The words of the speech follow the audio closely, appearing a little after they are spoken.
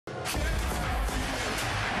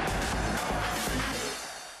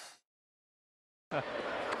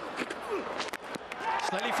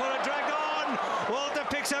Slightly full of drag on. Walter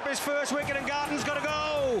picks up his first wicket and Garden's got to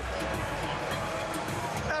go.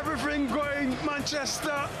 Everything going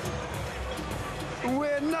Manchester.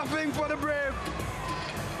 We're nothing for the brave.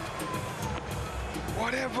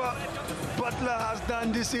 Whatever Butler has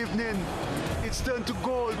done this evening, it's turned to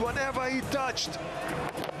gold. Whatever he touched,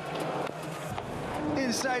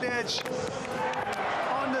 inside edge,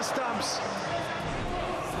 on the stumps.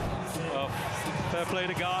 Well, fair play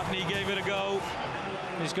to Garden, he gave it a go.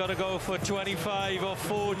 He's got to go for 25 or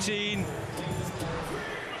 14.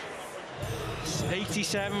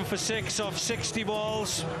 87 for 6 off 60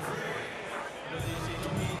 balls.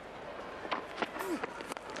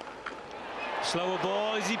 Slower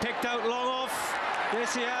ball, is he picked out long off?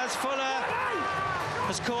 Yes, he has. Fuller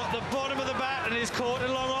has caught the bottom of the bat and is caught it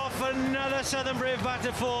long off. Another Southern Brave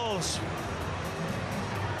batter falls.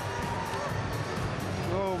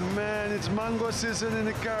 Oh man, it's mango season in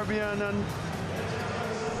the Caribbean and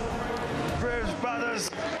Braves batters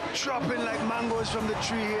dropping like mangoes from the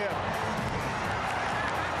tree here.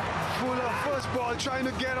 Fuller, first ball, trying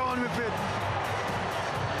to get on with it.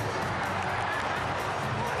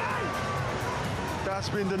 That's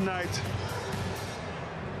been the night.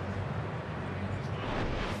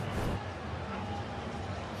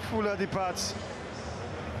 Fuller departs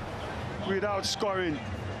without scoring.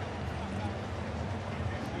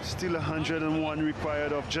 Still 101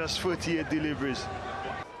 required of just 48 deliveries.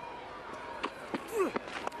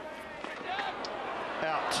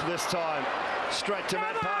 Out this time, straight to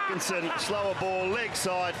Matt Parkinson, slower ball, leg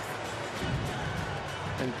side,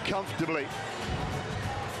 and comfortably.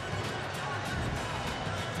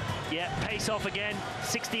 Yeah, pace off again,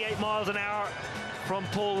 68 miles an hour from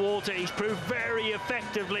Paul Walter. He's proved very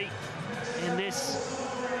effectively in this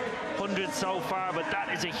 100 so far, but that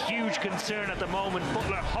is a huge concern at the moment.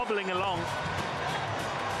 Butler hobbling along.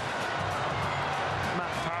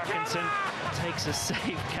 Matt Parkinson takes a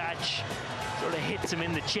safe catch, sort of hits him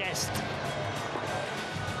in the chest.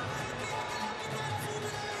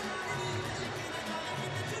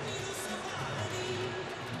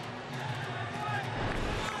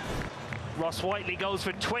 Ross Whiteley goes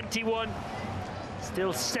for 21.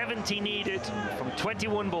 Still 70 needed from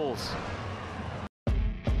 21 balls.